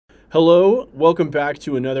Hello, welcome back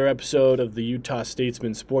to another episode of the Utah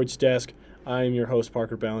Statesman Sports Desk. I am your host,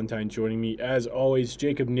 Parker Ballantyne. Joining me, as always,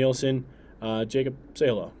 Jacob Nielsen. Jacob, say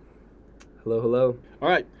hello. Hello, hello. All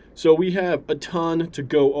right, so we have a ton to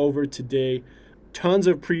go over today. Tons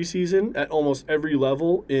of preseason at almost every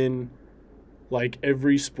level in, like,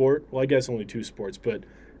 every sport. Well, I guess only two sports, but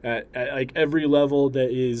at like, every level that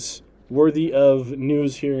is worthy of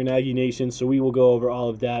news here in Aggie Nation. So we will go over all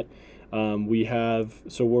of that.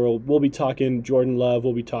 We'll be talking Jordan Love,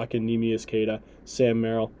 we'll be talking Neemias Queta, Sam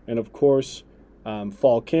Merrill, and of course,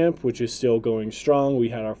 fall camp, which is still going strong. We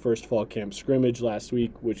had our first fall camp scrimmage last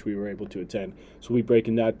week, which we were able to attend. So we'll be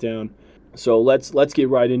breaking that down. So let's get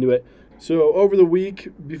right into it. So over the week,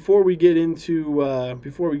 before we get into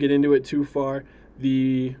it too far,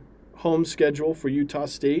 the home schedule for Utah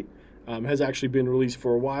State has actually been released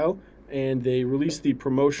for a while, and they released the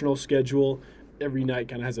promotional schedule. Every night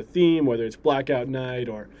kind of has a theme, whether it's blackout night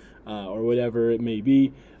or whatever it may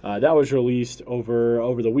be. That was released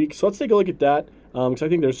over the week. So let's take a look at that because I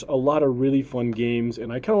think there's a lot of really fun games,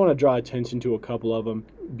 and I kind of want to draw attention to a couple of them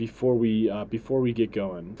before we get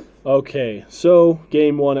going. Okay, so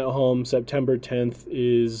game one at home, September 10th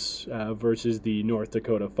is versus the North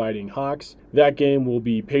Dakota Fighting Hawks. That game will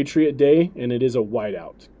be Patriot Day, and it is a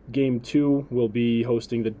whiteout. Game two will be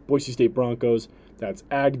hosting the Boise State Broncos. That's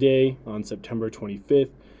Ag Day on September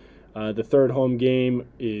 25th. The third home game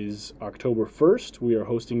is October 1st. We are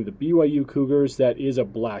hosting the BYU Cougars. That is a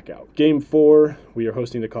blackout. Game 4, we are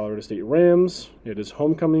hosting the Colorado State Rams. It is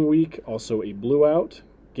homecoming week, also a blue out.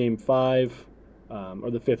 Game 5,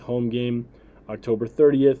 or the fifth home game, October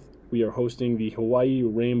 30th, we are hosting the Hawaii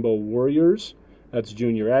Rainbow Warriors. That's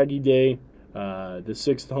Junior Aggie Day. The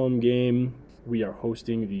sixth home game, we are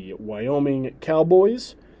hosting the Wyoming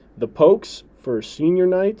Cowboys. The Pokes for senior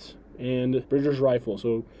night, and Bridger's Rifle.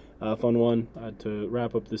 So fun one to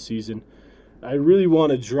wrap up the season. I really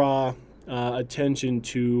want to draw attention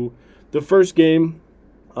to the first game,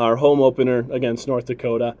 our home opener against North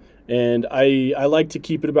Dakota. And I like to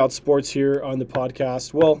keep it about sports here on the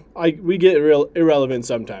podcast. Well, we get irrelevant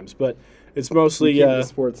sometimes, but it's mostly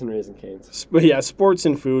sports and Raising Cane's. But yeah, sports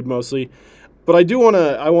and food mostly. But I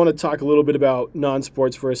want to talk a little bit about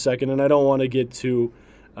non-sports for a second, and I don't want to get too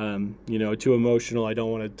emotional. I don't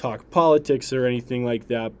want to talk politics or anything like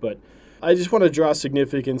that, but I just want to draw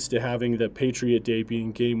significance to having the Patriot Day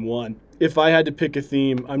being game one. If I had to pick a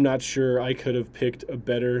theme, I'm not sure I could have picked a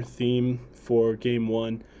better theme for game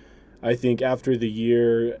one. I think after the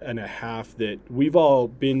year and a half that we've all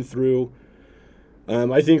been through,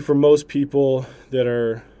 I think for most people that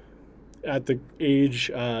are at the age,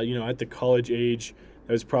 at the college age,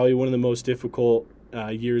 that was probably one of the most difficult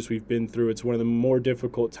years we've been through. It's one of the more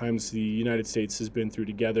difficult times the United States has been through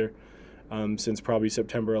together since probably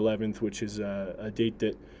September 11th, which is a date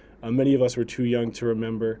that many of us were too young to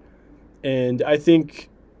remember. And I think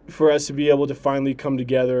for us to be able to finally come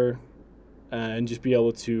together and just be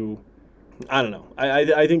able to, I don't know.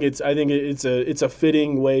 I think it's a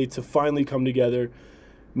fitting way to finally come together.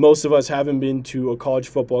 Most of us haven't been to a college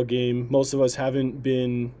football game. Most of us haven't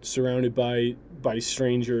been surrounded by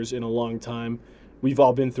strangers in a long time. We've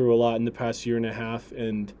all been through a lot in the past year and a half,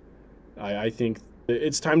 and I think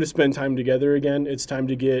it's time to spend time together again. It's time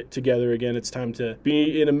to get together again. It's time to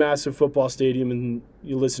be in a massive football stadium and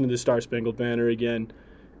you listen to the Star-Spangled Banner again.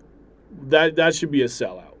 That should be a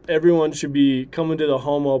sellout. Everyone should be coming to the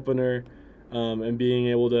home opener and being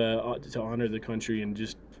able to honor the country and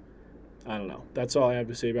just, I don't know. That's all I have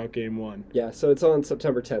to say about game one. Yeah, so it's on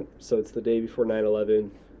September 10th. So it's the day before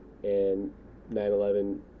 9/11, and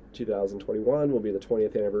 9/11 2021 will be the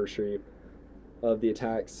 20th anniversary of the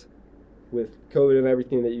attacks. With COVID and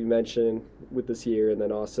everything that you mentioned with this year, and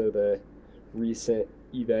then also the recent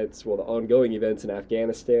events, the ongoing events in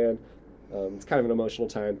Afghanistan, it's kind of an emotional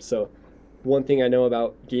time. So one thing I know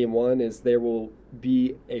about game one is there will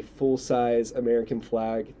be a full-size American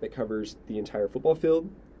flag that covers the entire football field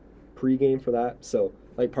pre-game for that. So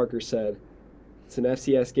like Parker said, it's an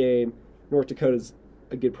FCS game. North Dakota's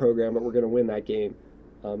a good program, but we're going to win that game.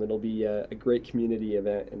 It'll be a great community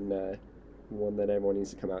event and one that everyone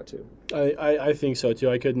needs to come out to. I think so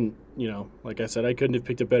too. I couldn't, like I said, I couldn't have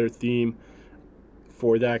picked a better theme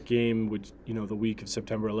for that game, which, the week of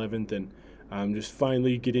September 11th, and just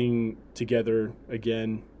finally getting together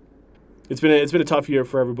again. It's been a tough year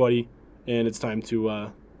for everybody, and it's time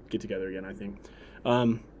to get together again, I think.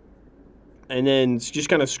 And then just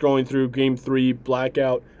kind of scrolling through game 3,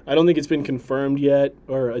 blackout. I don't think it's been confirmed yet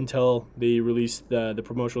or until they release the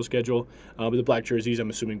promotional schedule. But the black jerseys, I'm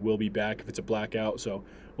assuming, will be back if it's a blackout. So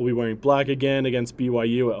we'll be wearing black again against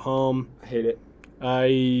BYU at home. I hate it.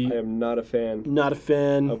 I I am not a fan not a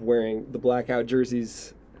fan. of wearing the blackout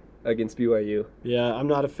jerseys against BYU. Yeah, I'm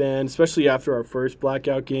not a fan, especially after our first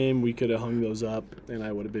blackout game. We could have hung those up, and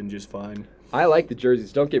I would have been just fine. I like the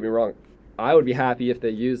jerseys. Don't get me wrong. I would be happy if they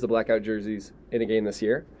used the blackout jerseys in a game this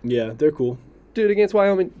year. Yeah, they're cool. Do it against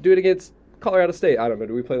Wyoming. Do it against Colorado State. I don't know.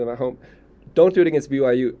 Do we play them at home? Don't do it against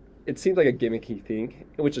BYU. It seems like a gimmicky thing,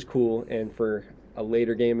 which is cool. And for a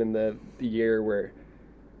later game in the year where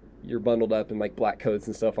you're bundled up in like black coats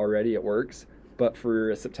and stuff already, it works. But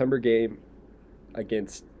for a September game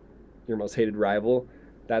against your most hated rival,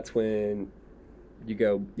 that's when you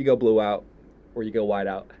go blue out or you go white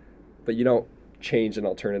out. But you don't change an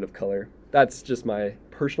alternative color. That's just my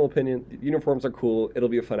personal opinion. The uniforms are cool. It'll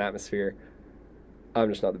be a fun atmosphere. I'm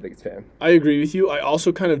just not the biggest fan. I agree with you. I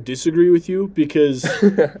also kind of disagree with you because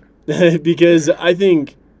because I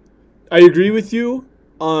think I agree with you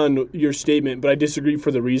on your statement, but I disagree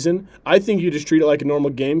for the reason. I think you just treat it like a normal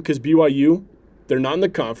game because BYU, they're not in the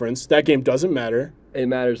conference. That game doesn't matter. It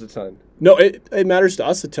matters a ton. No, it matters to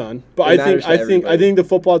us a ton. But I think the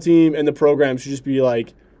football team and the program should just be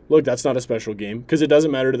like, look, that's not a special game because it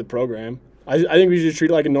doesn't matter to the program. I think we should just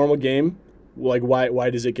treat it like a normal game. Like why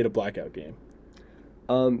does it get a blackout game?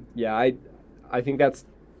 Yeah, I think that's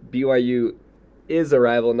BYU is a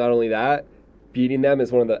rival. Not only that, beating them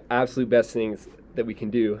is one of the absolute best things that we can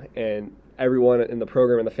do. And everyone in the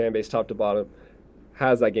program and the fan base, top to bottom,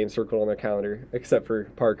 has that game circled on their calendar, except for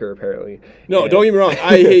Parker, apparently. No, don't get me wrong.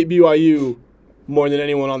 I hate BYU more than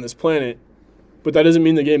anyone on this planet, but that doesn't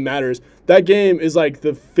mean the game matters. That game is like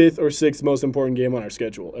the 5th or 6th most important game on our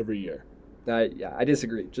schedule every year. Yeah, I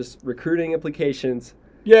disagree. Just recruiting implications.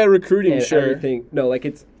 Yeah, recruiting, and sure. Everything. No, like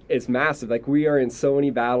it's massive. Like we are in so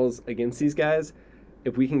many battles against these guys.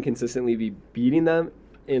 If we can consistently be beating them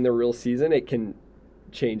in the real season, it can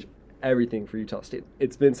change everything for Utah State.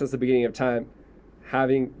 It's been since the beginning of time.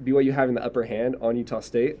 BYU having the upper hand on Utah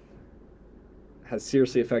State has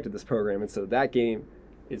seriously affected this program, and so that game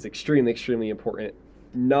is extremely, extremely important.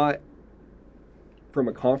 Not from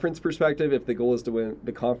a conference perspective, if the goal is to win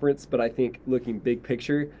the conference, but I think looking big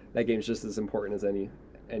picture, that game is just as important as any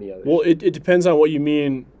other. Well, it depends on what you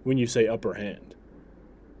mean when you say upper hand.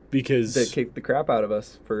 Because they kicked the crap out of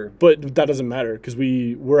us But that doesn't matter because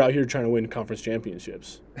we're out here trying to win conference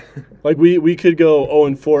championships. Like we could go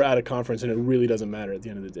 0-4 out of conference and it really doesn't matter at the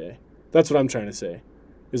end of the day. That's what I'm trying to say.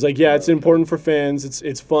 It's like, yeah, it's important for fans,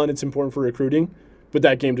 it's fun, it's important for recruiting, but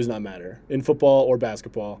that game does not matter. In football or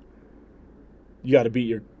basketball, you got to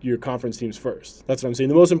beat your conference teams first. That's what I'm saying.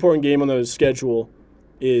 The most important game on the schedule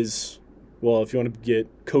is, well, if you want to get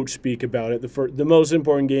coach speak about it, the most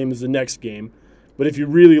important game is the next game. But if you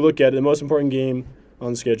really look at it, the most important game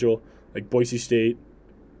on the schedule, like Boise State,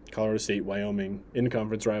 Colorado State, Wyoming,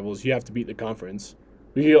 in-conference rivals, you have to beat the conference.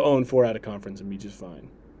 We can go 0-4 out of conference and be just fine.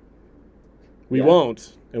 We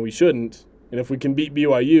won't, and we shouldn't. And if we can beat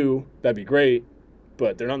BYU, that'd be great.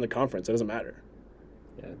 But they're not in the conference. That doesn't matter.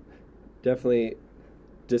 Yeah, definitely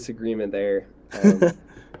disagreement there.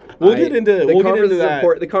 We'll get into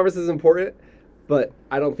that. The conference is important, but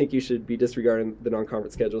I don't think you should be disregarding the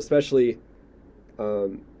non-conference schedule, especially.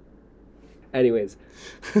 Anyways,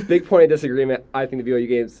 big point of disagreement. I think the BYU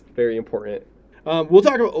game is very important. We'll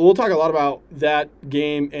talk a lot about that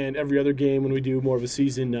game and every other game when we do more of a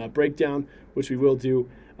season breakdown, which we will do.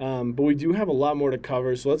 But we do have a lot more to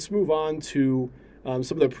cover. So let's move on to some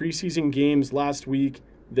of the preseason games last week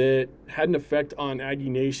that had an effect on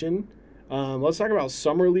Aggie Nation. Let's talk about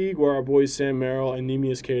Summer League, where our boys Sam Merrill and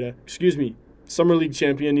Neemias Queta, Summer League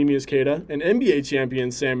champion Neemias Queta and NBA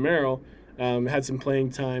champion Sam Merrill had some playing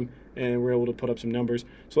time and were able to put up some numbers.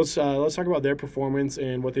 So let's talk about their performance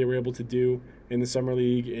and what they were able to do in the Summer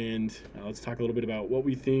League, and let's talk a little bit about what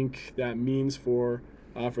we think that means for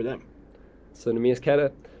them. So Neemias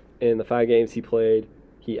Queta, in the 5 games he played,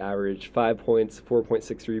 he averaged 5 points,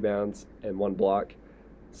 4.6 rebounds, and 1 block.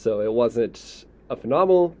 So it wasn't a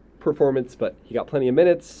phenomenal performance, but he got plenty of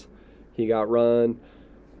minutes. He got run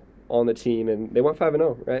on the team, and they went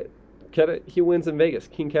 5-0, right? Queta, he wins in Vegas.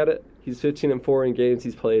 King Queta, he's 15-4 in games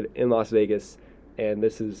he's played in Las Vegas, and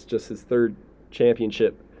this is just his 3rd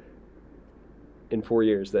championship in 4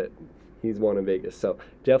 years that he's won in Vegas. So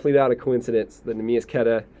definitely not a coincidence that Neemias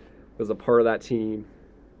Queta was a part of that team,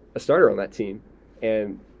 a starter on that team,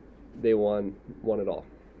 and they won it all.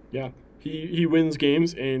 Yeah, he wins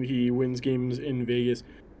games, and he wins games in Vegas.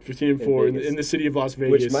 15-4 in the city of Las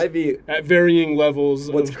Vegas, which might be at varying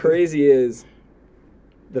levels. What's crazy is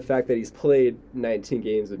the fact that he's played 19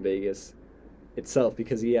 games in Vegas itself,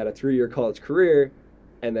 because he had a 3-year college career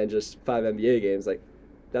and then just 5 NBA games. Like,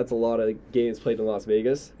 that's a lot of games played in Las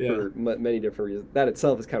Vegas for many different reasons. That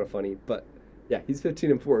itself is kind of funny, but Yeah, he's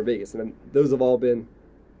 15-4 in Vegas, and those have all been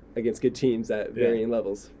against good teams at varying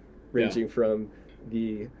levels, ranging from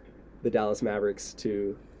the Dallas Mavericks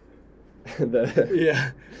to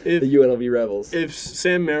the the UNLV Rebels. If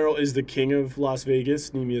Sam Merrill is the king of Las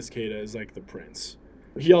Vegas, Neemias Queta is like the prince.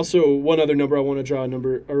 He also, one other number I want to draw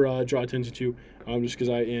attention to, just because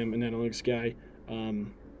I am an analytics guy.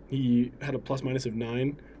 He had a plus minus of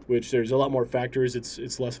 9, which there's a lot more factors.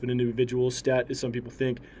 It's less of an individual stat, as some people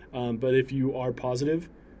think. But if you are positive,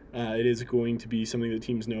 it is going to be something that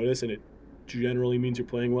teams notice, and it generally means you're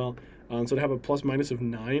playing well. So to have a plus minus of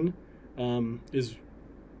 9 is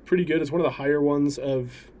pretty good. It's one of the higher ones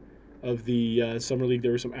of the summer league.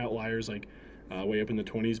 There were some outliers, like way up in the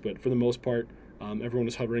 20s, but for the most part, everyone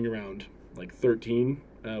was hovering around like 13.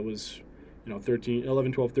 Was 13,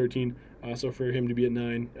 11, 12, 13. So for him to be at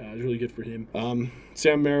 9 is really good for him.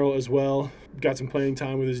 Sam Merrill as well got some playing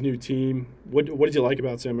time with his new team. What did you like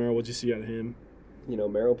about Sam Merrill? What did you see out of him?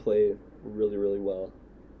 Merrill played really, really well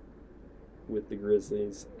with the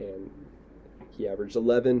Grizzlies, and he averaged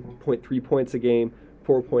 11.3 points a game,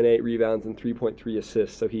 4.8 rebounds, and 3.3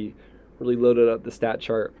 assists. So he really loaded up the stat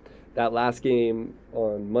chart. That last game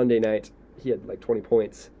on Monday night, he had like 20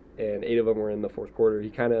 points, and 8 of them were in the fourth quarter. He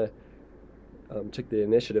kind of took the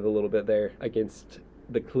initiative a little bit there against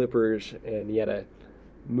the Clippers, and he had a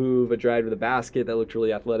drive to the basket that looked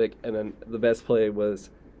really athletic, and then the best play was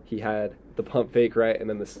he had the pump fake, right, and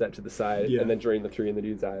then the step to the side, and then drained the 3 in the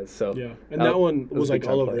dude's eyes. So and that one was like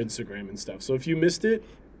all over Instagram and stuff. So if you missed it,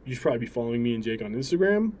 you should probably be following me and Jake on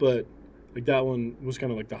Instagram, but like that one was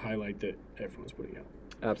kind of like the highlight that everyone was putting out.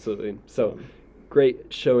 Absolutely. So great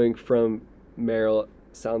showing from Merrill.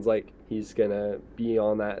 Sounds like he's gonna be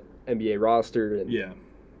on that NBA roster and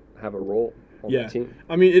have a role on that team.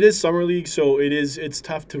 I mean, it is summer league, so it's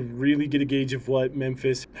tough to really get a gauge of what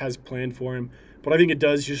Memphis has planned for him. But I think it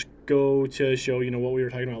does just go to show, what we were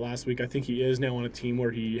talking about last week. I think he is now on a team where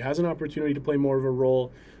he has an opportunity to play more of a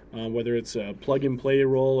role, whether it's a plug-and-play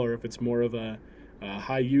role or if it's more of a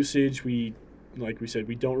high usage. Like we said,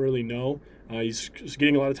 we don't really know. He's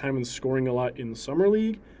getting a lot of time and scoring a lot in the summer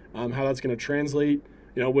league. How that's going to translate,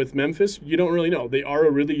 with Memphis, you don't really know. They are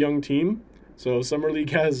a really young team, so summer league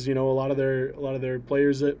has a lot of their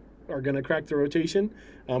players that are going to crack the rotation,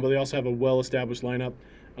 but they also have a well-established lineup.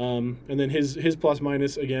 And then his plus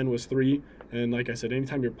minus again was 3, and like I said,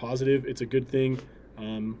 anytime you're positive, it's a good thing.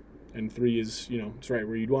 And 3 is it's right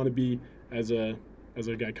where you'd want to be as a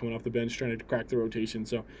guy coming off the bench trying to crack the rotation.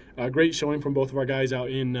 So great showing from both of our guys out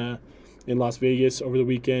in Las Vegas over the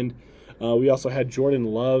weekend. We also had Jordan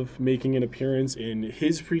Love making an appearance in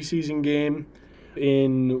his preseason game.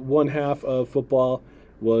 In one half of football,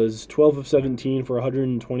 was 12 of 17 for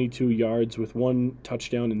 122 yards with 1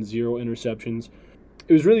 touchdown and 0 interceptions.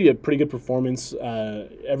 It was really a pretty good performance.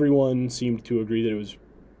 Everyone seemed to agree that it was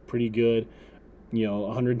pretty good.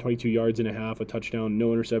 122 yards and a half, a touchdown, no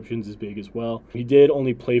interceptions is big as well. He did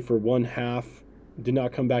only play for one half, did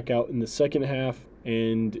not come back out in the second half,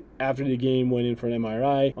 and after the game went in for an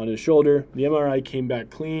MRI on his shoulder. The MRI came back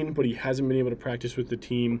clean, but he hasn't been able to practice with the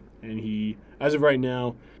team, and he, as of right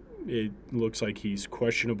now, it looks like he's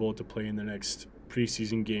questionable to play in the next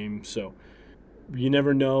preseason game. So you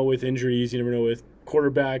never know with injuries, you never know with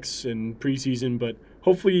quarterbacks and preseason, but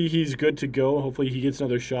hopefully he's good to go. Hopefully he gets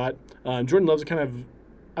another shot. Jordan Love's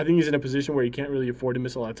I think he's in a position where he can't really afford to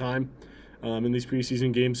miss a lot of time in these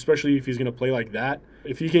preseason games, especially if he's going to play like that.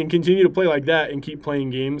 If he can continue to play like that and keep playing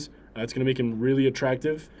games, it's going to make him really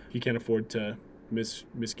attractive. He can't afford to miss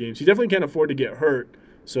games. He definitely can't afford to get hurt,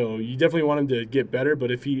 so you definitely want him to get better,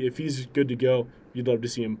 but if he's good to go, you'd love to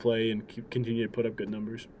see him play and continue to put up good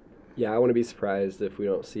numbers. Yeah, I wouldn't be surprised if we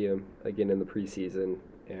don't see him again in the preseason,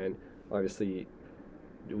 and obviously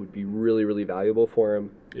it would be really, really valuable for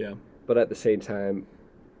him. Yeah. But at the same time,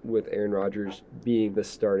 with Aaron Rodgers being the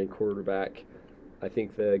starting quarterback, I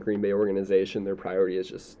think the Green Bay organization, their priority is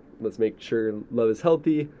just let's make sure Love is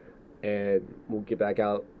healthy, and we'll get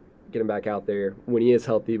him back out there when he is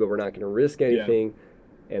healthy, but we're not going to risk anything.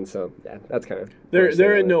 Yeah. And so, that's kind of...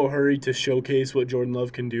 They're in no hurry to showcase what Jordan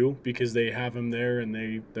Love can do because they have him there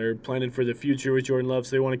and they're planning for the future with Jordan Love,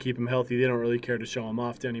 so they want to keep him healthy. They don't really care to show him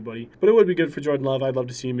off to anybody. But it would be good for Jordan Love. I'd love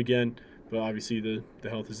to see him again, but obviously the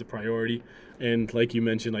health is the priority. And like you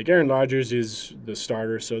mentioned, Aaron Rodgers is the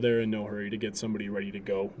starter, so they're in no hurry to get somebody ready to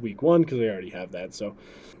go week 1 because they already have that. So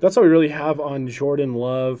that's all we really have on Jordan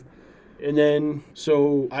Love. And then,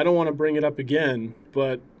 so I don't want to bring it up again,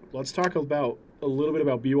 but let's talk about a little bit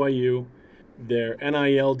about BYU, their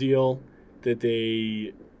NIL deal that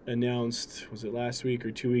they announced, was it last week or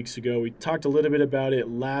 2 weeks ago? We talked a little bit about it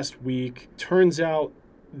last week. Turns out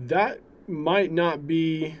that might not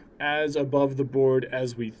be as above the board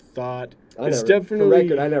as we thought. For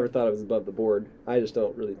record, I never thought it was above the board. I just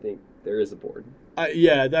don't really think there is a board.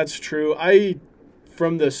 Yeah, that's true. I,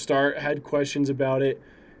 from the start, had questions about it,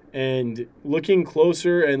 and looking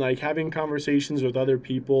closer and like having conversations with other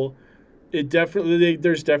people,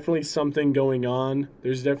 there's definitely something going on.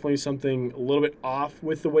 There's definitely something a little bit off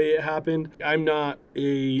with the way it happened. I'm not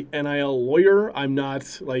a NIL lawyer. I'm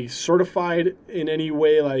not like certified in any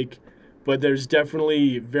way, but there's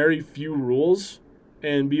definitely very few rules,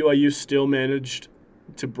 and BYU still managed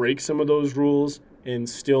to break some of those rules and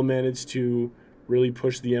still managed to really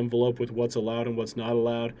push the envelope with what's allowed and what's not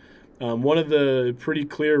allowed. One of the pretty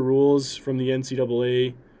clear rules from the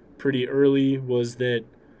NCAA pretty early was that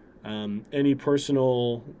any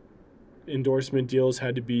personal endorsement deals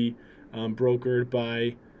had to be brokered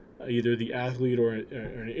by either the athlete or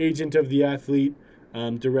an agent of the athlete,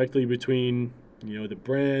 directly between the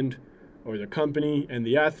brand or the company and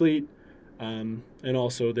the athlete, and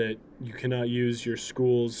also that you cannot use your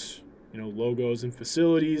school's logos and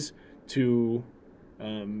facilities to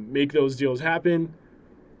make those deals happen.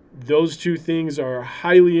 Those two things are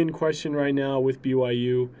highly in question right now with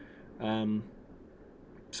BYU.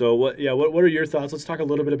 So what are your thoughts? Let's talk a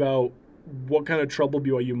little bit about what kind of trouble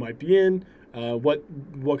BYU might be in, what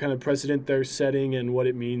kind of precedent they're setting, and what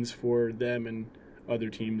it means for them and other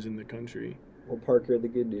teams in the country. Well, Parker, the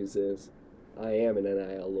good news is I am an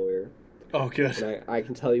NIL lawyer. Oh, good. And I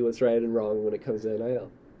can tell you what's right and wrong when it comes to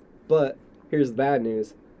NIL. But here's the bad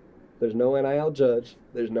news. There's no NIL judge.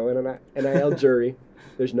 There's no NIL jury.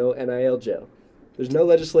 There's no NIL jail. There's no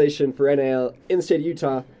legislation for NIL in the state of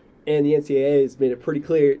Utah. And the NCAA has made it pretty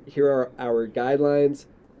clear, here are our guidelines.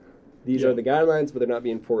 These are the guidelines, but they're not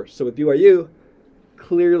being enforced. So with BYU,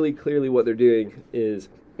 clearly what they're doing is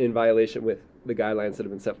in violation with the guidelines that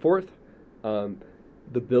have been set forth.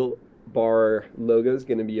 The Built Bar logo is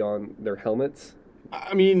going to be on their helmets.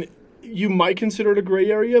 I mean, you might consider it a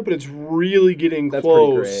gray area, but it's really getting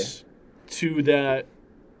close to that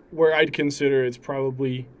where I'd consider it's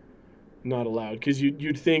probably not allowed, because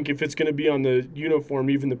you'd think if it's going to be on the uniform,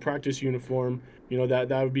 even the practice uniform, that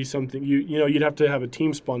would be something you'd have to have a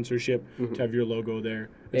team sponsorship to have your logo there.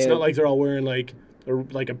 It's not like they're all wearing like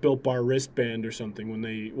a Built Bar wristband or something when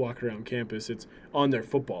they walk around campus. It's on their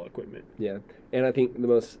football equipment. Yeah, and I think the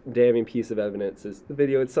most damning piece of evidence is the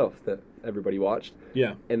video itself that everybody watched.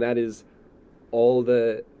 Yeah, and that is all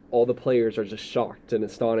the players are just shocked and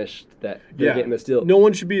astonished that they're getting this deal. No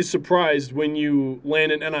one should be surprised when you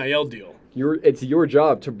land an NIL deal. It's your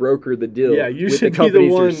job to broker the deal. Yeah, you with should the companies be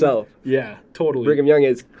the one yourself. Yeah, totally. Brigham Young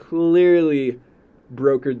has clearly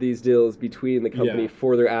brokered these deals between the company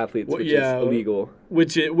for their athletes, which is illegal.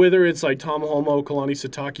 Whether it's like Tom Holmoe, Kalani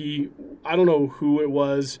Sitake, I don't know who it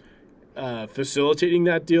was facilitating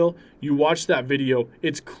that deal. You watch that video,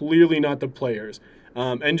 it's clearly not the players.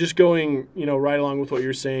 And just going, right along with what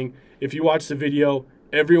you're saying, if you watch the video,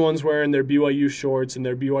 everyone's wearing their BYU shorts and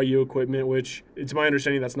their BYU equipment, which it's my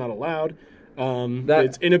understanding that's not allowed.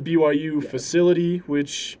 It's in a BYU facility,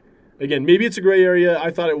 which, again, maybe it's a gray area.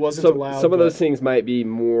 I thought it wasn't allowed. Some of those things might be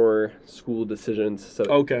more school decisions, so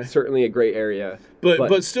certainly a gray area.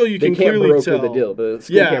 But still, you can clearly clearly tell. The deal. The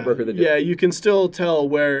school can't broker the deal. Yeah, you can still tell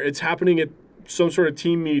where it's happening at some sort of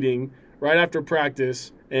team meeting right after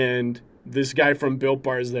practice, and this guy from Built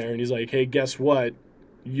Bar is there, and he's like, hey, guess what?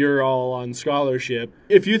 You're all on scholarship.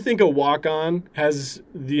 If you think a walk-on has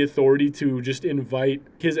the authority to just invite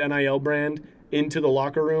his NIL brand into the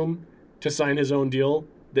locker room to sign his own deal,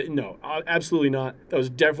 no, absolutely not. That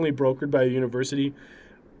was definitely brokered by a university.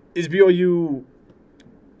 Is BYU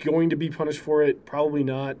going to be punished for it? Probably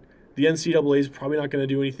not. The NCAA is probably not going to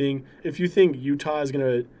do anything. If you think Utah is going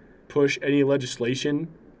to push any legislation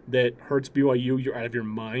that hurts BYU, you're out of your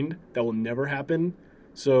mind. That will never happen.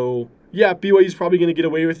 So, yeah, BYU's probably going to get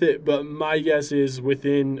away with it, but my guess is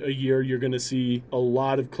within a year you're going to see a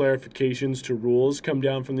lot of clarifications to rules come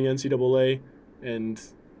down from the NCAA, and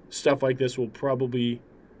stuff like this will probably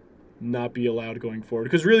not be allowed going forward.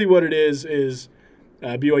 Because really what it is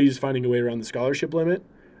BYU is finding a way around the scholarship limit.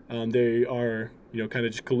 They are kind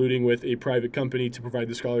of just colluding with a private company to provide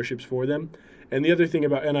the scholarships for them. And the other thing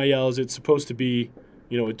about NIL is it's supposed to be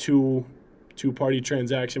a two-party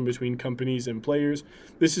transaction between companies and players.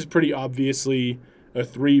 This is pretty obviously a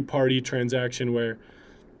three-party transaction where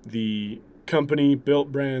the company,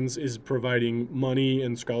 Built Brands, is providing money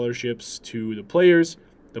and scholarships to the players.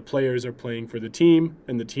 The players are playing for the team,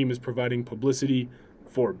 and the team is providing publicity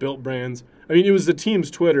for Built Brands. I mean, it was the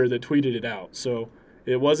team's Twitter that tweeted it out, so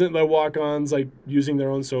it wasn't the walk-ons using their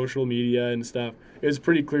own social media and stuff. It was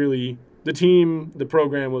pretty clearly the team, the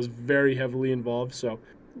program was very heavily involved, so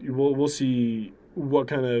we'll see what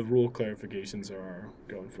kind of rule clarifications there are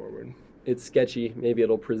going forward. It's sketchy. Maybe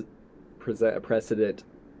it'll present a precedent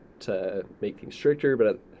to make things stricter, but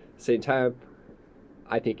at the same time,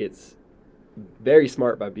 I think it's very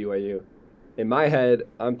smart by BYU. In my head,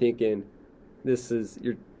 I'm thinking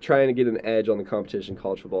you're trying to get an edge on the competition,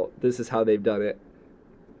 college football. This is how they've done it.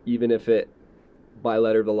 Even if it, by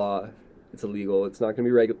letter of the law, it's illegal, it's not going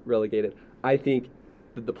to be relegated. I think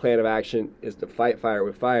that the plan of action is to fight fire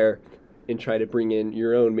with fire and try to bring in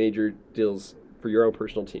your own major deals for your own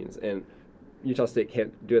personal teams. And Utah State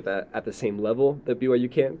can't do it at the same level that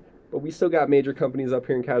BYU can, but we still got major companies up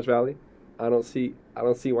here in Cache Valley. I don't see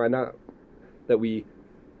why not, that we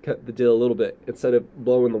cut the deal a little bit instead of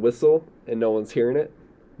blowing the whistle and no one's hearing it.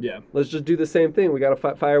 Yeah. Let's just do the same thing. We got to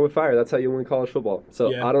fight fire with fire. That's how you win college football. So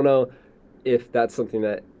Yeah. I don't know if that's something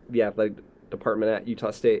that the athletic department at Utah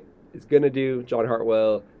State is going to do. John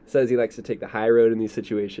Hartwell says he likes to take the high road in these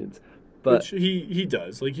situations. But Which he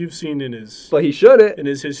does. Like you've seen in his shouldn't. In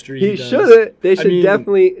his history. He does. shouldn't. They should mean,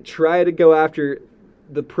 definitely try to go after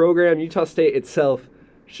the program. Utah State itself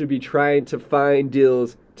should be trying to find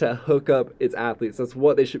deals to hook up its athletes. That's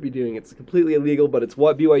what they should be doing. It's completely illegal, but it's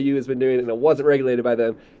what BYU has been doing, and it wasn't regulated by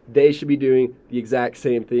them. They should be doing the exact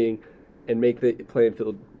same thing and make the playing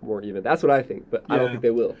field more even. That's what I think, but I don't think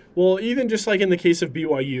they will. Well, even just like in the case of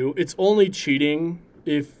BYU, it's only cheating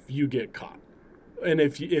if you get caught and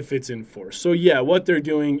if it's enforced. So, yeah, what they're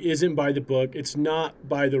doing isn't by the book. It's not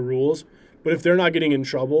by the rules. But if they're not getting in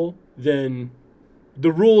trouble, then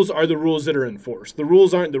the rules are the rules that are enforced. The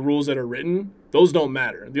rules aren't the rules that are written. Those don't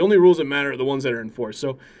matter. The only rules that matter are the ones that are enforced.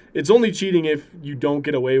 So it's only cheating if you don't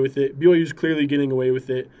get away with it. BYU's clearly getting away with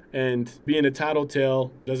it, and being a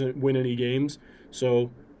tattletale doesn't win any games.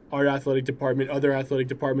 So our athletic department, other athletic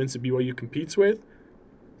departments that BYU competes with,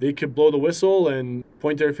 they could blow the whistle and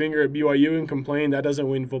point their finger at BYU and complain. That doesn't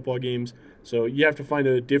win football games. So you have to find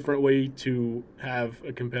a different way to have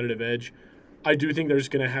a competitive edge. I do think there's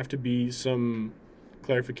going to have to be some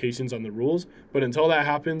clarifications on the rules, but until that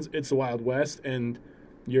happens, it's the Wild West, and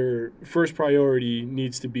your first priority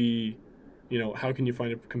needs to be, how can you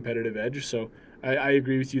find a competitive edge? So I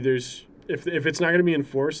agree with you. If it's not going to be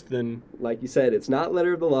enforced, then like you said, it's not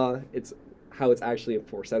letter of the law. It's how it's actually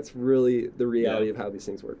enforced. That's really the reality of how these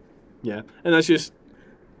things work. Yeah, and that's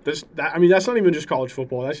not even just college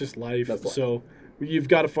football. That's just life. That's life. So you've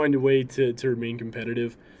got to find a way to remain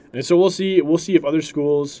competitive, and so we'll see if other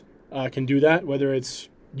schools can do that, whether it's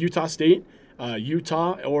Utah State,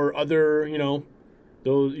 Utah, or other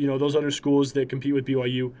those other schools that compete with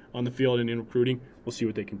BYU on the field and in recruiting. We'll see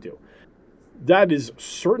what they can do. That is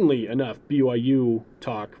certainly enough BYU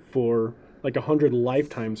talk for like 100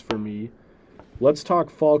 lifetimes for me. Let's talk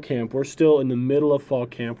fall camp. We're still in the middle of fall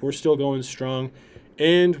camp. We're still going strong.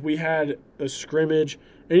 And we had a scrimmage.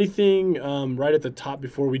 Anything right at the top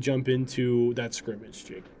before we jump into that scrimmage,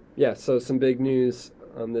 Jake? Yeah, so some big news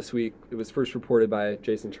this week. It was first reported by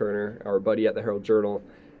Jason Turner, our buddy at the Herald Journal.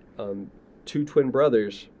 2 twin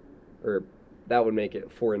brothers, or that would make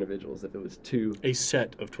it 4 individuals if it was 2. A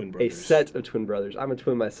set of twin brothers. A set of twin brothers. I'm a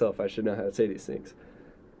twin myself. I should know how to say these things.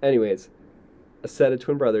 Anyways, a set of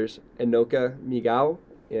twin brothers, Enoka Migao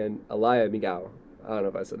and Alaya Migao. I don't know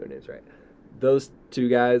if I said their names right. Those 2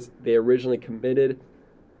 guys, they originally committed.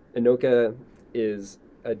 Enoka is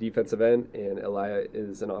a defensive end, and Alaya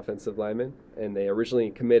is an offensive lineman, and they originally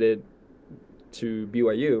committed to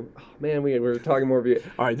BYU. Oh, man, we're talking more BYU.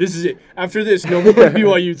 All right, this is it. After this, no more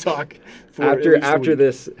BYU talk. After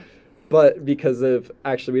this, but because of,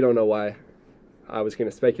 actually, we don't know why. I was going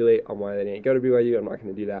to speculate on why they didn't go to BYU. I'm not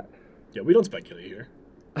going to do that. Yeah, we don't speculate here.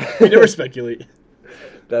 We never speculate.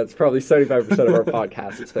 That's probably 75% of our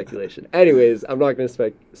podcast is speculation. Anyways, I'm not going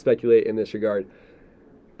to speculate in this regard.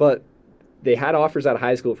 But they had offers out of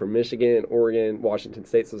high school from Michigan, Oregon, Washington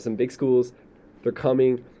State, so some big schools. They're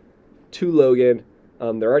coming to Logan.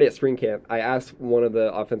 They're already at spring camp. I asked one of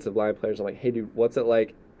the offensive line players, I'm like, hey, dude, what's it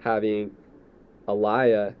like having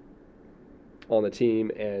Alaya on the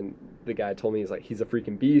team? And the guy told me, he's a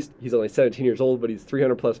freaking beast. He's only 17 years old, but he's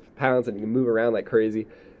 300-plus pounds, and he can move around like crazy.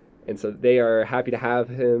 And so they are happy to have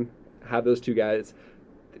those 2 guys.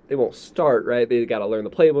 They won't start, right? They got to learn the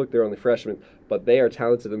playbook. They're only freshmen. But they are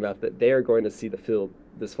talented enough that they are going to see the field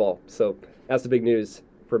this fall. So that's the big news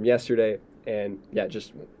from yesterday. And, yeah,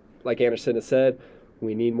 just like Anderson has said,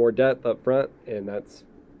 we need more depth up front, and that's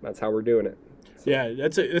how we're doing it. So. Yeah,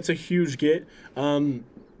 that's a huge get.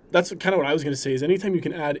 That's kind of what I was going to say is anytime you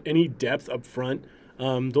can add any depth up front,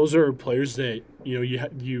 Those are players that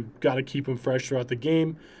you got to keep them fresh throughout the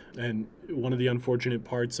game. And one of the unfortunate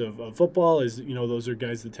parts of football is those are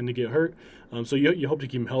guys that tend to get hurt. So you hope to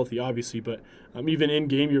keep them healthy, obviously, but even in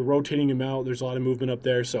game you're rotating them out. There's a lot of movement up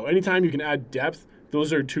there. So anytime you can add depth,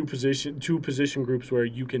 those are two position groups where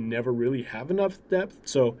you can never really have enough depth.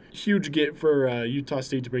 So huge get for Utah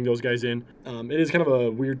State to bring those guys in. It is kind of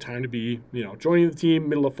a weird time to be joining the team,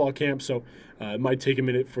 middle of fall camp. So it might take a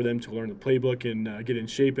minute for them to learn the playbook and get in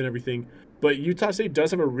shape and everything. But Utah State does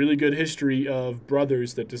have a really good history of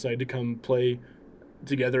brothers that decide to come play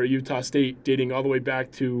together at Utah State, dating all the way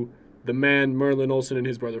back to the man Merlin Olsen and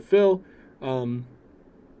his brother Phil,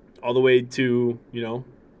 all the way to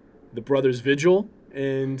the brothers Vigil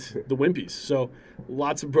and the Wimpies. So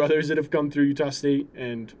lots of brothers that have come through Utah State,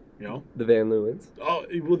 and the Van Lewins. Oh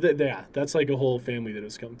well, yeah, that's like a whole family that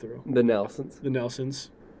has come through. The Nelsons.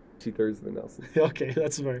 2/3 of the Nelsons. Okay,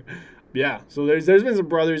 that's fair. Yeah, so there's been some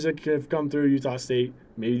brothers that have come through Utah State.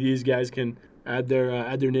 Maybe these guys can add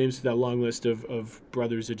their names to that long list of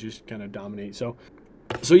brothers that just kind of dominate. So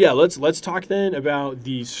yeah, let's talk then about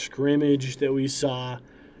the scrimmage that we saw.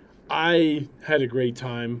 I had a great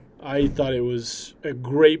time. I thought it was a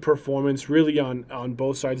great performance, really on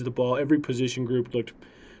both sides of the ball. Every position group looked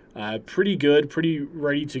pretty good, pretty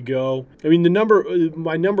ready to go. I mean,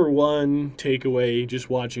 my number one takeaway just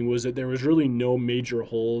watching was that there was really no major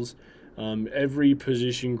holes. Every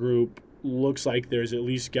position group looks like there's at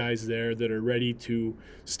least guys there that are ready to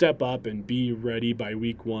step up and be ready by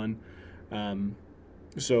week one.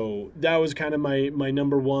 So that was kind of my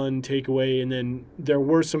number one takeaway. And then there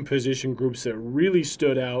were some position groups that really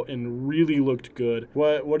stood out and really looked good.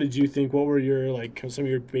 What did you think? What were your some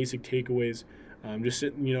of your basic takeaways? Just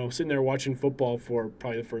sitting there watching football for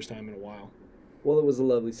probably the first time in a while. Well, it was a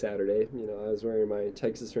lovely Saturday. I was wearing my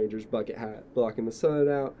Texas Rangers bucket hat, blocking the sun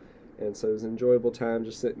out, and so it was an enjoyable time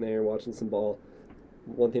just sitting there watching some ball.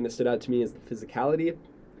 One thing that stood out to me is the physicality.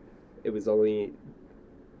 It was only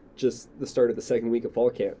just the start of the second week of fall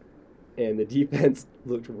camp, and the defense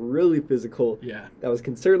looked really physical. Yeah. That was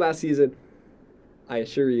concerned last season. I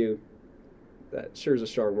assure you, that sure is a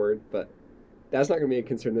strong word, but that's not going to be a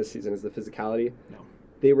concern this season, is the physicality. No.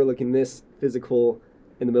 They were looking this physical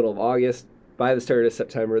in the middle of August. By the start of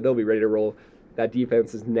September, they'll be ready to roll. That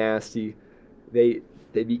defense is nasty. They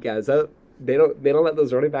beat guys up. They don't let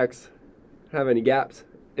those running backs have any gaps.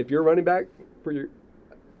 If you're a running back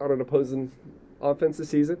on an opposing offense this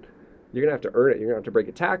season, you're gonna have to earn it. You're gonna have to break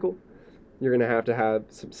a tackle. You're gonna have to have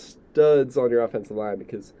some studs on your offensive line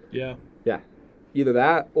because either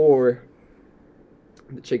that or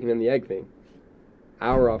the chicken and the egg thing.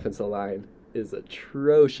 Our offensive line is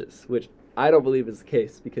atrocious, which I don't believe is the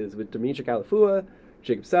case, because with Demetric Alafua,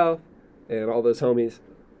 Jacob South, and all those homies,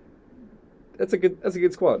 that's a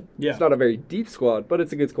good squad. Yeah. It's not a very deep squad, but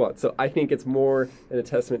it's a good squad. So I think it's more a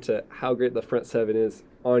testament to how great the front seven is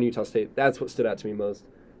on Utah State. That's what stood out to me most,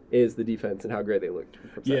 is the defense and how great they looked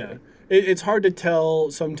from Saturday. Yeah. It's hard to tell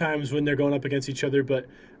sometimes when they're going up against each other, but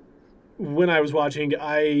when I was watching,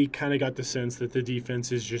 I kind of got the sense that the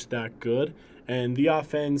defense is just that good. And the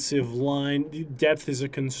offensive line, depth is a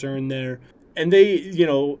concern there. And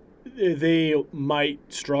they might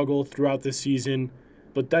struggle throughout the season,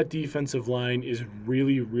 but that defensive line is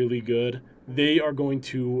really, really good. They are going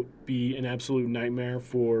to be an absolute nightmare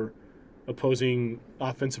for opposing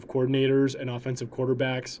offensive coordinators and offensive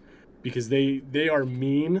quarterbacks, because they are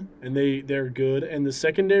mean and they're good. And the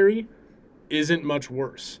secondary isn't much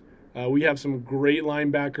worse. We have some great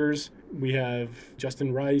linebackers. We have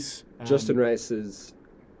Justin Rice. Justin Rice is,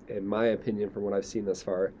 in my opinion, from what I've seen thus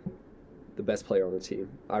far, the best player on the team.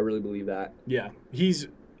 I really believe that. Yeah, he's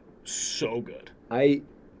so good. I'm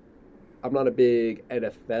not a big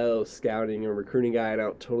NFL scouting or recruiting guy. I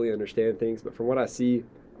don't totally understand things, but from what I see,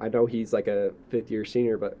 I know he's like a fifth-year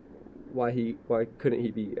senior, but why couldn't he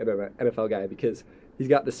be an NFL guy? Because he's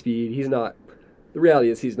got the speed. The reality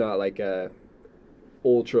is he's not like a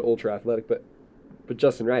ultra athletic, but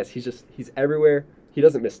Justin Rice, he's everywhere. He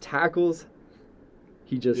doesn't miss tackles.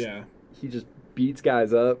 He just beats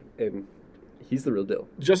guys up, and he's the real deal.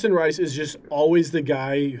 Justin Rice is just always the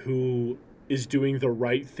guy who is doing the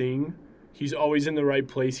right thing. He's always in the right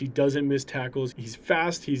place. He doesn't miss tackles. He's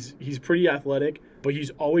fast. He's pretty athletic, but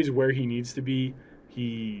he's always where he needs to be.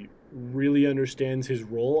 He really understands his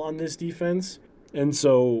role on this defense. And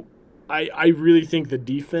so I really think the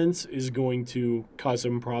defense is going to cause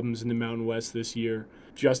some problems in the Mountain West this year.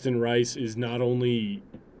 Justin Rice is not only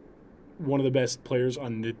one of the best players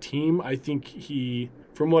on the team, I think he,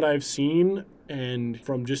 from what I've seen and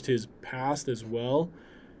from just his past as well,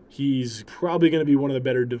 he's probably going to be one of the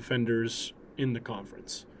better defenders in the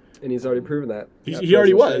conference. And he's already proven that. He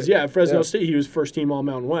already was. State. Yeah, at Fresno State, he was first team All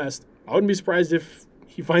Mountain West. I wouldn't be surprised if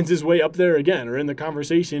he finds his way up there again or in the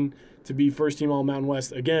conversation to be first team All Mountain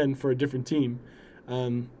West again for a different team.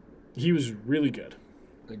 He was really good.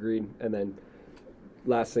 Agreed. And then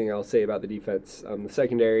last thing I'll say about the defense, the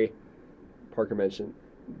secondary, Parker mentioned,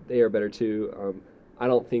 they are better too. I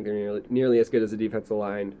don't think they're nearly as good as the defensive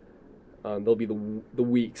line. They'll be the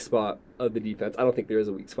weak spot of the defense. I don't think there is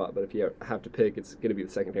a weak spot, but if you have to pick, it's going to be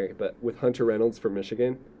the secondary. But with Hunter Reynolds from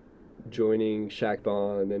Michigan joining Shaq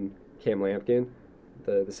Bond and Cam Lampkin,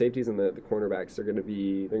 the safeties and the cornerbacks are going to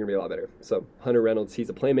be a lot better. So Hunter Reynolds, he's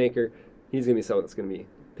a playmaker. He's going to be someone that's going to be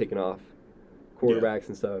picking off quarterbacks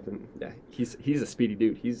and stuff. And yeah, he's a speedy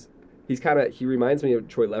dude. He reminds me of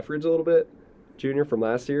Troy Leffridge a little bit, junior from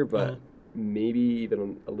last year, but maybe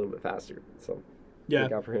even a little bit faster. So yeah,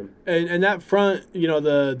 look out for him. And that front,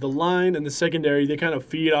 the line and the secondary, they kind of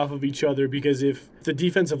feed off of each other, because if the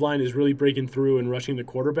defensive line is really breaking through and rushing the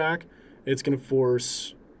quarterback, it's going to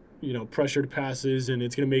force pressured passes, and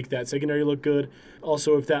it's going to make that secondary look good.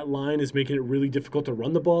 Also, if that line is making it really difficult to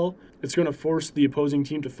run the ball, it's going to force the opposing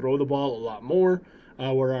team to throw the ball a lot more,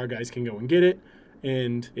 where our guys can go and get it.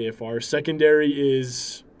 And if our secondary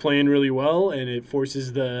is playing really well and it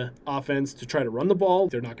forces the offense to try to run the ball,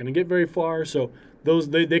 they're not going to get very far. So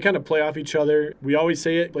they kind of play off each other. We always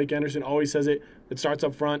say it. Blake Anderson always says it. It starts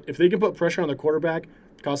up front. If they can put pressure on the quarterback,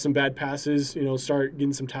 cause some bad passes, start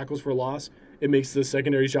getting some tackles for loss, it makes the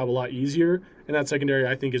secondary's job a lot easier. And that secondary,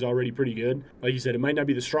 I think, is already pretty good. Like you said, it might not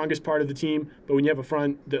be the strongest part of the team, but when you have a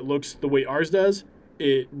front that looks the way ours does,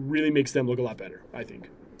 it really makes them look a lot better, I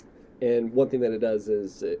think. And one thing that it does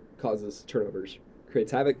is it causes turnovers,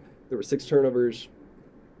 creates havoc. There were 6 turnovers,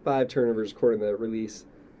 5 turnovers according to the release.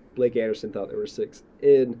 Blake Anderson thought there were 6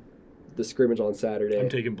 in the scrimmage on Saturday. I'm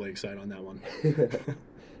taking Blake's side on that one.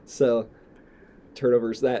 So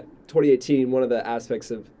turnovers, that 2018, one of the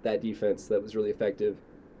aspects of that defense that was really effective,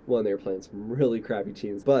 one, they were playing some really crappy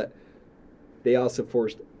teams, but they also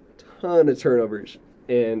forced a ton of turnovers.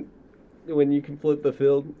 And when you can flip the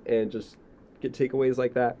field and just get takeaways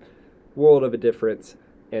like that, world of a difference.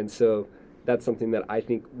 And so that's something that I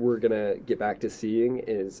think we're going to get back to seeing,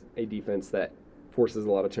 is a defense that forces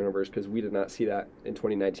a lot of turnovers, because we did not see that in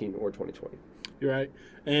 2019 or 2020. You're right.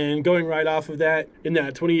 And going right off of that, in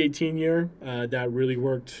that 2018 year, that really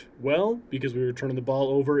worked well because we were turning the ball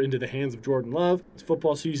over into the hands of Jordan Love. It's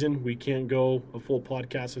football season. We can't go a full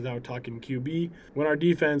podcast without talking QB. When our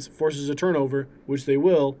defense forces a turnover, which they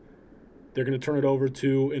will, they're going to turn it over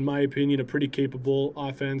to, in my opinion, a pretty capable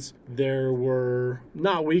offense. There were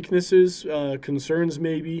not weaknesses, concerns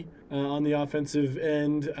maybe on the offensive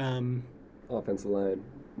end. Offensive line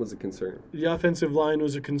was a concern. The offensive line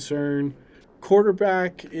was a concern.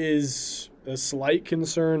 Quarterback is a slight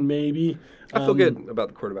concern, maybe. I feel good about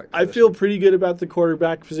the quarterback position. I feel pretty good about the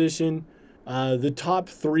quarterback position. The top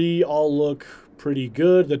 3 all look pretty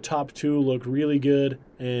good. The top 2 look really good.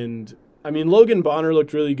 And, Logan Bonner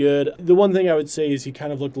looked really good. The one thing I would say is he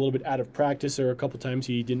kind of looked a little bit out of practice, or a couple times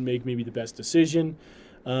he didn't make maybe the best decision.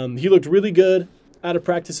 He looked really good, out of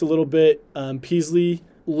practice a little bit. Peasley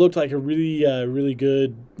looked like a really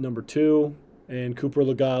good number 2. And Cooper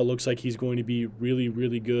Legas looks like he's going to be really,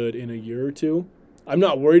 really good in a year or 2. I'm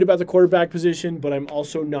not worried about the quarterback position, but I'm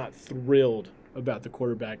also not thrilled about the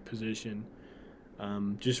quarterback position,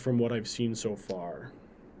 just from what I've seen so far.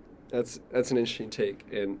 That's an interesting take,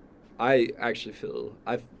 and I actually feel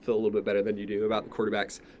a little bit better than you do about the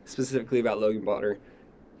quarterbacks, specifically about Logan Bonner.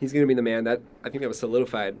 He's going to be the man. That I think that was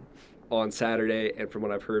solidified on Saturday, and from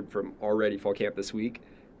what I've heard from already fall camp this week,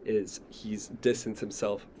 is he's distanced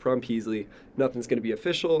himself from Peasley. Nothing's going to be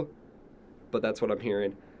official, but that's what I'm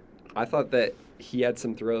hearing. I thought that he had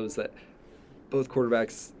some throws that both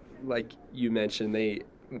quarterbacks, like you mentioned, they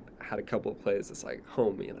had a couple of plays that's like,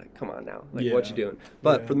 homie, like, come on now. Like, what you doing?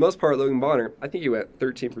 But for the most part, Logan Bonner, I think he went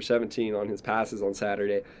 13 for 17 on his passes on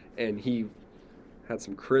Saturday, and he had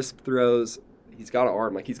some crisp throws. He's got an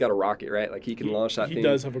arm. Like, he's got a rocket, right? Like, he can launch that thing. He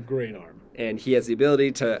does have a great arm. And he has the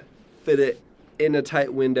ability to fit it into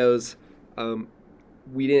tight windows.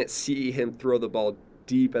 We didn't see him throw the ball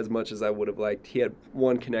deep as much as I would have liked. He had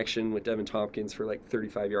one connection with Devin Tompkins for like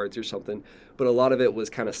 35 yards or something, but a lot of it was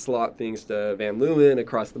kind of slot things to Van Leeuwen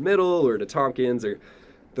across the middle or to Tompkins, or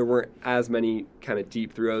there weren't as many kind of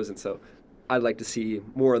deep throws, and so I'd like to see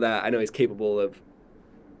more of that. I know he's capable of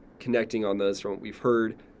connecting on those from what we've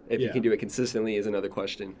heard. If you can do it consistently is another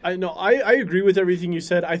question. I agree with everything you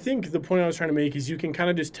said. I think the point I was trying to make is you can kind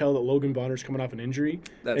of just tell that Logan Bonner's coming off an injury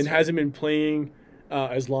hasn't been playing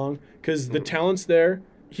as long, because the talent's there.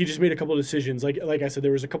 He just made a couple of decisions. Like I said,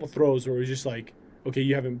 there was a couple throws where it was just like, okay,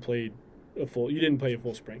 you haven't played You didn't play a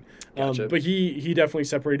full spring. Gotcha. But he definitely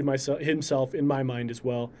separated himself in my mind as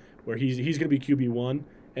well, where he's going to be QB1,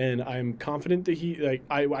 and I'm confident that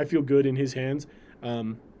I feel good in his hands.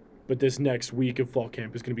 But this next week of fall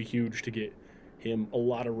camp is going to be huge to get him a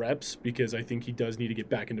lot of reps, because I think he does need to get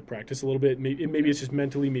back into practice a little bit. Maybe it's just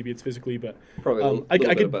mentally, maybe it's physically, but Probably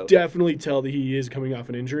I could definitely tell that he is coming off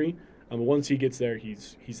an injury. Once he gets there,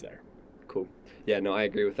 he's there. Cool. Yeah, no, I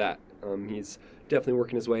agree with that. He's definitely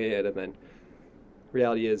working his way in, and then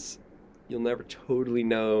reality is you'll never totally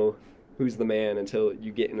know who's the man until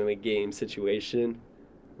you get into a game situation,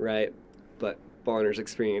 right? But Bonner's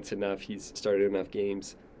experienced enough. He's started enough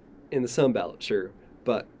games in the Sun Belt, sure.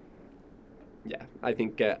 But, yeah, I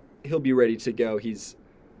think he'll be ready to go. He's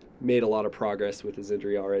made a lot of progress with his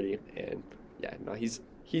injury already, and, yeah, no, he's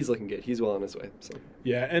looking good. He's well on his way. So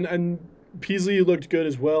yeah, and Peasley looked good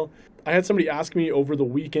as well. I had somebody ask me over the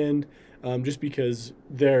weekend, just because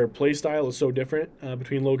their play style is so different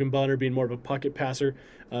between Logan Bonner being more of a pocket passer.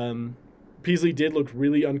 Peasley did look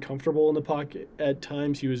really uncomfortable in the pocket at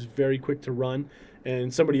times. He was very quick to run.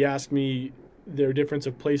 And somebody asked me their difference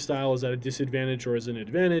of play style, is that a disadvantage or is it an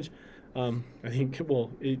advantage? I think, well,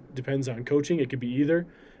 it depends on coaching. It could be either.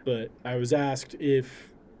 But I was asked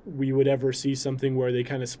if we would ever see something where they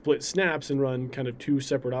kind of split snaps and run kind of two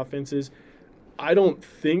separate offenses. I don't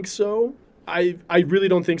think so. I really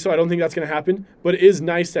don't think so. I don't think that's going to happen. But it is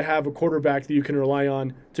nice to have a quarterback that you can rely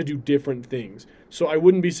on to do different things. So I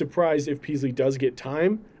wouldn't be surprised if Peasley does get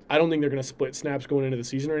time. I don't think they're going to split snaps going into the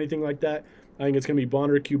season or anything like that. I think it's going to be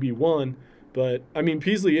Bonner QB1. But, I mean,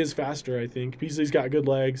 Peasley is faster, I think. Peasley's got good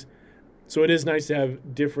legs. So it is nice to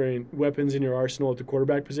have different weapons in your arsenal at the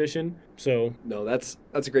quarterback position. So no, that's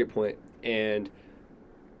a great point. And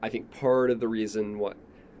I think part of the reason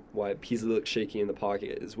why Peasley looked shaky in the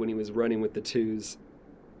pocket is when he was running with the twos,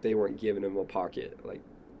 they weren't giving him a pocket like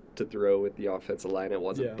to throw with the offensive line. It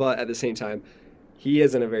wasn't. Yeah. But at the same time, he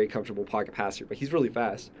isn't a very comfortable pocket passer, but he's really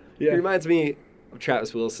fast. Yeah. He reminds me of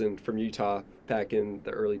Travis Wilson from Utah back in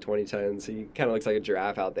the early 2010s. He kind of looks like a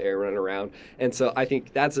giraffe out there running around. And so I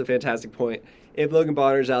think that's a fantastic point. If Logan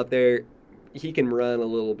Bonner's out there, he can run a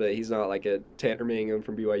little bit. He's not like a Tanner Mangum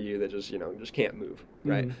from BYU that just can't move,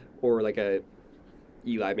 right? Mhm. Or like a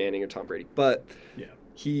Eli Manning or Tom Brady. But yeah,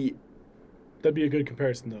 that'd be a good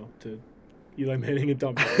comparison though to Eli Manning and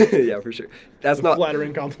Tom Brady. Yeah, for sure. That's not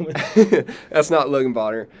flattering compliment. That's not Logan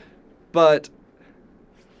Bonner. But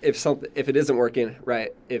if it isn't working,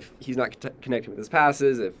 right, if he's not connecting with his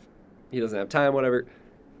passes, if he doesn't have time, whatever,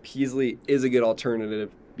 Peasley is a good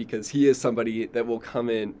alternative because he is somebody that will come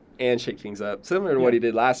in and shake things up. Similar to what he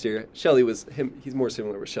did last year. Shelley was him. He's more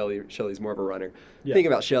similar with Shelley. Shelley's more of a runner. The thing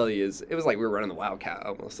about Shelley is it was like we were running the Wildcat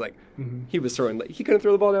almost. Like he was throwing, he couldn't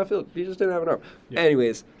throw the ball downfield. He just didn't have an arm. Yeah.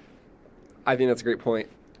 Anyways, I think that's a great point.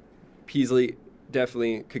 Peasley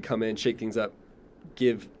definitely could come in, shake things up,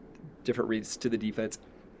 give different reads to the defense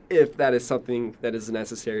if that is something that is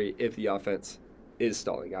necessary if the offense is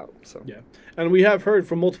stalling out. So yeah, and we have heard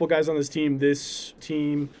from multiple guys on this team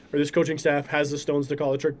or this coaching staff has the stones to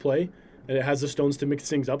call a trick play, and it has the stones to mix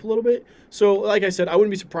things up a little bit. So like I said, I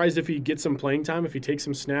wouldn't be surprised if he gets some playing time, if he takes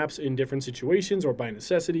some snaps in different situations or by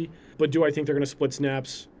necessity. But do I think they're going to split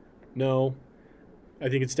snaps? No. I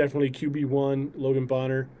think it's definitely QB1, Logan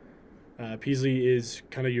Bonner. Peasley is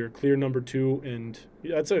kind of your clear number 2, and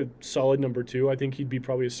that's a solid number 2. I think he'd be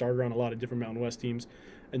probably a starter on a lot of different Mountain West teams.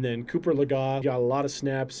 And then Cooper Legas got a lot of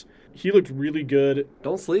snaps. He looked really good.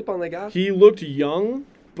 Don't sleep on Legas. He looked young,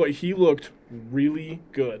 but he looked really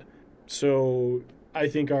good. So I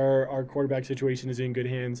think our quarterback situation is in good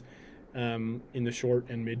hands in the short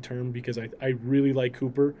and midterm because I really like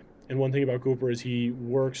Cooper. And one thing about Cooper is he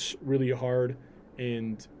works really hard,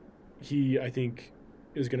 and he, I think,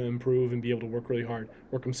 is going to improve and be able to work really hard,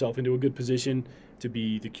 work himself into a good position to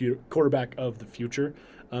be the quarterback of the future.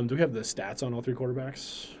 Do we have the stats on all 3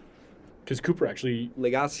 quarterbacks? Because Cooper actually...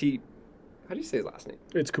 Legas, how do you say his last name?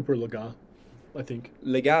 It's Cooper Legas, I think.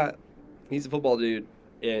 Legas, he's a football dude,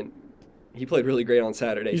 and he played really great on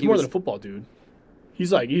Saturday. He's more than a football dude.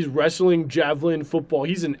 He's wrestling, javelin, football.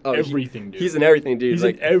 He's an everything dude. He's an everything dude. He's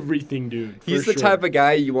an everything dude. He's the type of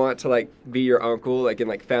guy you want to be your uncle,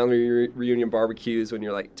 in family reunion barbecues when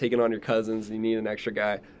you're taking on your cousins and you need an extra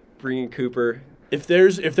guy. Bringing Cooper. If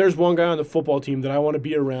there's one guy on the football team that I want to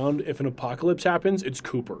be around if an apocalypse happens, it's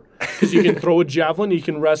Cooper. Because you can throw a javelin, he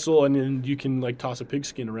can wrestle, and then you can toss a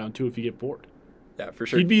pigskin around too if you get bored. Yeah, for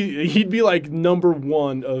sure. He'd be number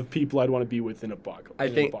 1 of people I'd want to be with in apocalypse. I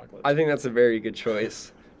think that's a very good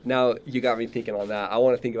choice. Now you got me thinking on that. I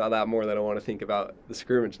want to think about that more than I want to think about the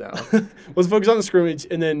scrimmage now. Let's focus on the scrimmage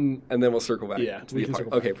and then we'll circle back. Yeah, we can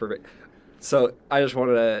circle back. Okay, perfect. So I just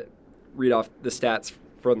wanted to read off the stats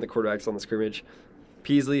from the quarterbacks on the scrimmage.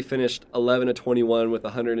 Peasley finished 11 of 21 with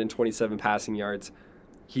 127 passing yards.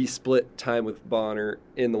 He split time with Bonner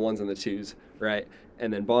in the ones and the twos, right?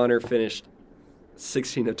 And then Bonner finished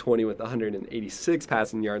 16 of 20 with 186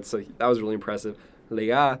 passing yards, so that was really impressive.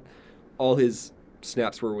 Lega, all his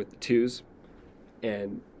snaps were with the twos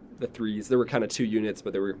and the threes. There were kind of two units,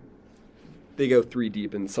 but they go three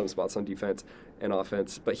deep in some spots on defense and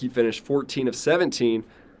offense. But he finished 14 of 17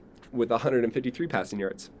 with 153 passing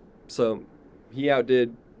yards. So he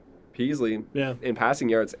outdid Peasley in passing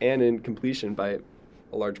yards and in completion by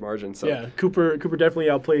a large margin. So yeah, Cooper definitely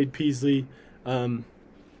outplayed Peasley.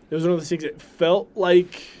 It was one of those things. It felt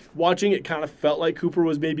like watching it kind of felt like Cooper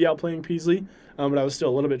was maybe outplaying Peasley, but I was still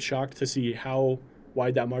a little bit shocked to see how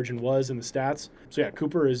wide that margin was in the stats. So yeah,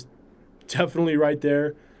 Cooper is definitely right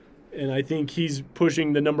there, and I think he's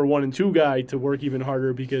pushing the number 1 and 2 guy to work even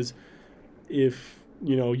harder, because if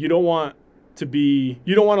you don't want to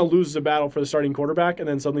lose the battle for the starting quarterback and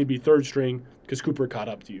then suddenly be third string because Cooper caught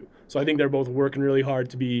up to you. So I think they're both working really hard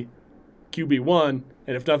to be QB1,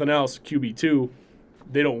 and if nothing else, QB2.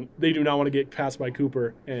 They do not want to get passed by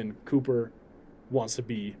Cooper, and Cooper wants to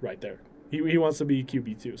be right there. He wants to be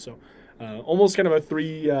QB2. So almost kind of a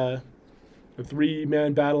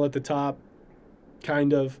three-man battle at the top,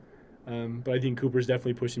 kind of. But I think Cooper's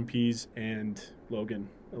definitely pushing Pease and Logan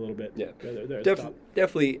a little bit. Yeah, they're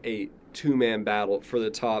definitely a two-man battle for the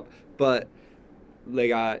top, but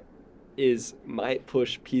Lega might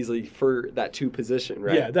push Peasley for that 2 position,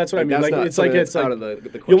 right? Yeah, that's what I mean. It's out of the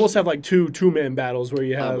question. You almost have like two-man battles where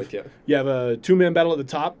you have a two-man battle at the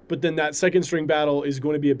top, but then that second string battle is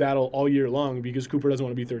going to be a battle all year long because Cooper doesn't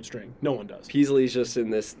want to be third string. No one does. Peasley's just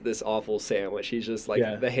in this awful sandwich. He's just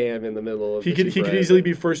like the ham in the middle of. He could easily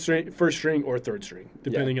be first string or third string,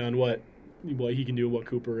 depending on what he can do, what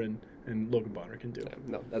Cooper and Logan Bonner can do. Yeah,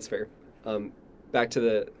 no, that's fair. Back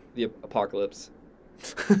to the apocalypse.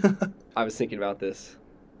 I was thinking about this,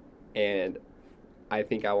 and I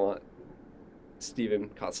think I want Stephen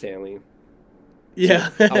Stanley. Yeah.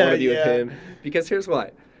 I want to be with him, because here's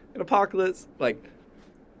why. In Apocalypse, like,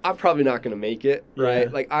 I'm probably not going to make it, right?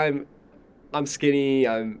 Yeah. Like, I'm skinny,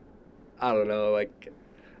 I don't know, like,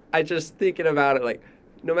 I just thinking about it, like,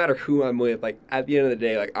 no matter who I'm with, like, at the end of the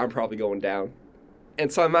day, like, I'm probably going down.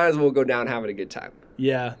 And so I might as well go down having a good time.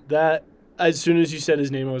 Yeah, that, as soon as you said his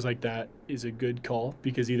name, I was like, that is a good call,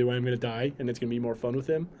 because either way I'm going to die, and it's going to be more fun with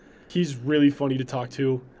him. He's really funny to talk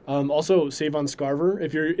to. Also, Savon Scarver.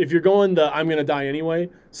 If you're going the I'm going to die anyway,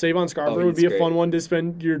 Savon Scarver would be a fun one to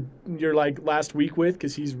spend your like last week with,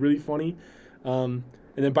 because he's really funny. And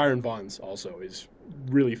then Byron Vaughns also is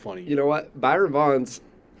really funny. You know what? Byron Vaughns,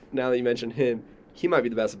 now that you mentioned him, he might be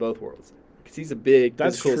the best of both worlds. Because he's a big,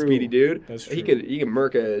 physical, speedy dude. That's true. He can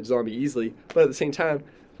murk a zombie easily, but at the same time,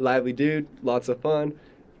 lively dude, lots of fun.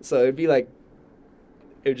 So it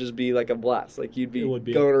would just be like a blast. Like you'd be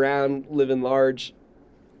going around, living large,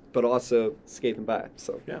 but also skating by.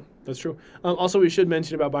 So yeah, that's true. Also, we should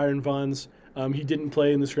mention about Byron Vaughns. He didn't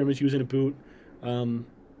play in the scrimmage. He was in a boot.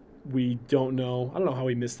 We don't know. I don't know how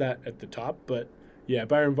we missed that at the top, but yeah,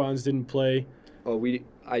 Byron Vaughns didn't play. Oh,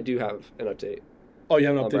 I do have an update. Oh, you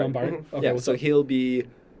have an update on Byron? Mm-hmm. Okay, so he'll be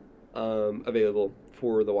available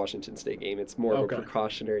for the Washington State game. It's more of a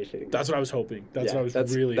precautionary thing. That's what I was hoping. That's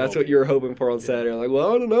That's what you were hoping for on Saturday. Like,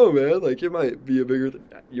 well, I don't know, man. Like, it might be a bigger thing.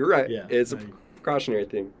 You're right. Yeah, it's a precautionary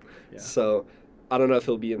thing. Yeah. So I don't know if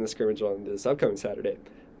he'll be in the scrimmage on this upcoming Saturday.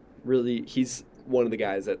 Really, he's one of the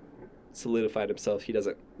guys that solidified himself. He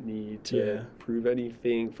doesn't need to prove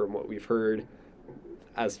anything from what we've heard.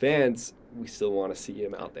 As fans, we still want to see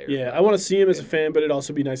him out there. Yeah, I want to see him as a fan, but it'd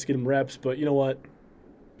also be nice to get him reps. But you know what?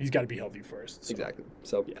 He's got to be healthy first. So. Exactly.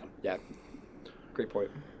 So, yeah. Great point.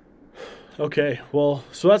 Okay, well,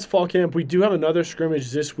 so that's fall camp. We do have another scrimmage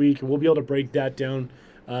this week, and we'll be able to break that down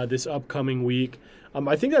this upcoming week.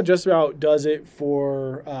 I think that just about does it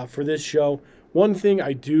for this show. One thing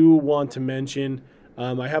I do want to mention,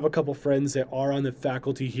 I have a couple friends that are on the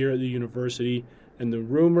faculty here at the university, and the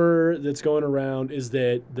rumor that's going around is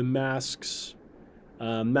that the mask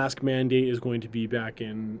mandate is going to be back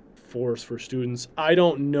in force for students. I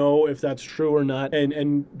don't know if that's true or not,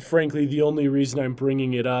 and frankly, the only reason I'm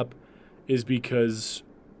bringing it up is because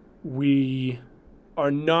we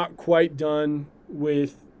are not quite done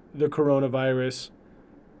with the coronavirus,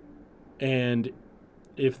 and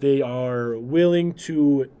if they are willing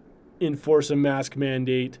to enforce a mask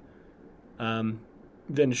mandate,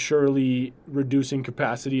 then surely reducing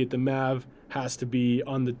capacity at the MAV has to be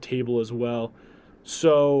on the table as well.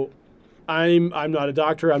 So I'm not a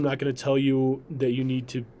doctor. I'm not going to tell you that you need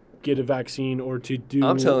to get a vaccine or to do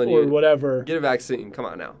I'm telling or you, whatever. Get a vaccine. Come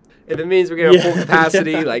on now. If it means we're getting a full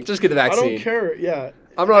capacity, like just get the I vaccine. don't care. Yeah.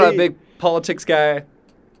 I'm not a big politics guy.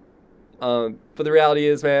 But the reality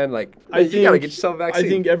is, man, like you gotta get yourself a vaccine. I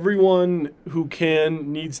think everyone who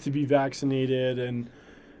can needs to be vaccinated, and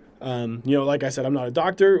like I said, I'm not a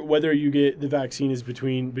doctor. Whether you get the vaccine is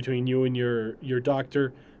between you and your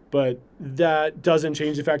doctor, but that doesn't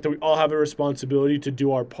change the fact that we all have a responsibility to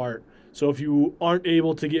do our part. So if you aren't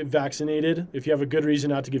able to get vaccinated, if you have a good reason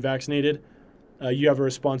not to get vaccinated, you have a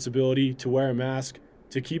responsibility to wear a mask,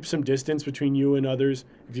 to keep some distance between you and others.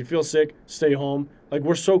 If you feel sick, stay home. Like,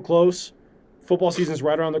 we're so close. Football season's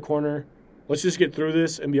right around the corner. Let's just get through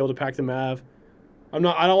this and be able to pack the MAV. I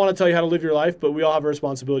don't want to tell you how to live your life, but we all have a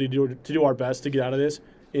responsibility to do our best to get out of this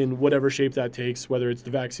in whatever shape that takes, whether it's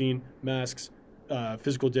the vaccine, masks,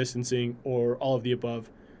 physical distancing, or all of the above.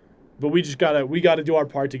 But we gotta do our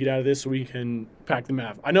part to get out of this so we can pack the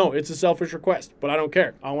MAV. I know it's a selfish request, but I don't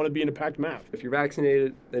care. I want to be in a packed MAV. If you're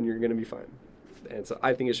vaccinated, then you're gonna be fine. And so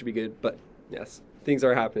I think it should be good. But yes, things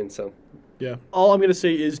are happening. So yeah, all I'm gonna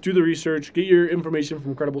say is do the research, get your information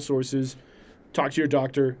from credible sources, talk to your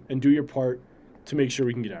doctor, and do your part to make sure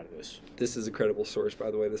we can get out of this. This is a credible source, by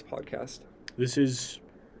the way. This podcast.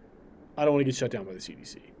 I don't want to get shut down by the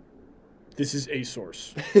CDC. This is a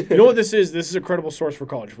source. You know what this is? This is a credible source for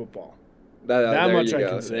college football. That much I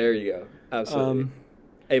can say. There you go. Absolutely.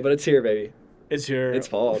 Hey, but it's here, baby. It's here. It's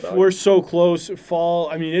fall, dog. We're so close. Fall.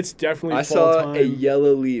 I mean, it's definitely I fall saw time. a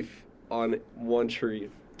yellow leaf on one tree.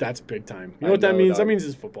 That's big time. You know what that means? Dog. That means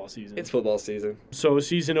it's football season. It's football season. So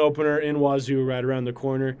season opener in Wazoo right around the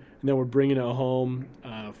corner, and then we're bringing it home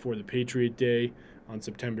for the Patriot Day on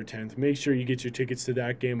September 10th. Make sure you get your tickets to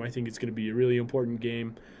that game. I think it's going to be a really important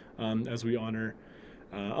game as we honor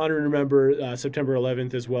and remember September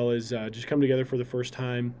 11th, as well as just come together for the first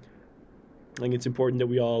time. I think it's important that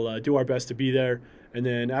we all do our best to be there. And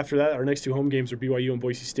then after that, our next two home games are BYU and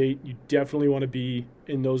Boise State. You definitely want to be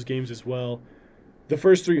in those games as well. The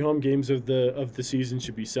first three home games of the season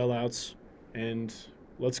should be sellouts. And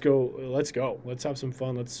let's go. Let's have some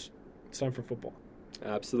fun. It's time for football.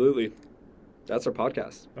 Absolutely. That's our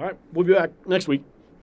podcast. All right. We'll be back next week.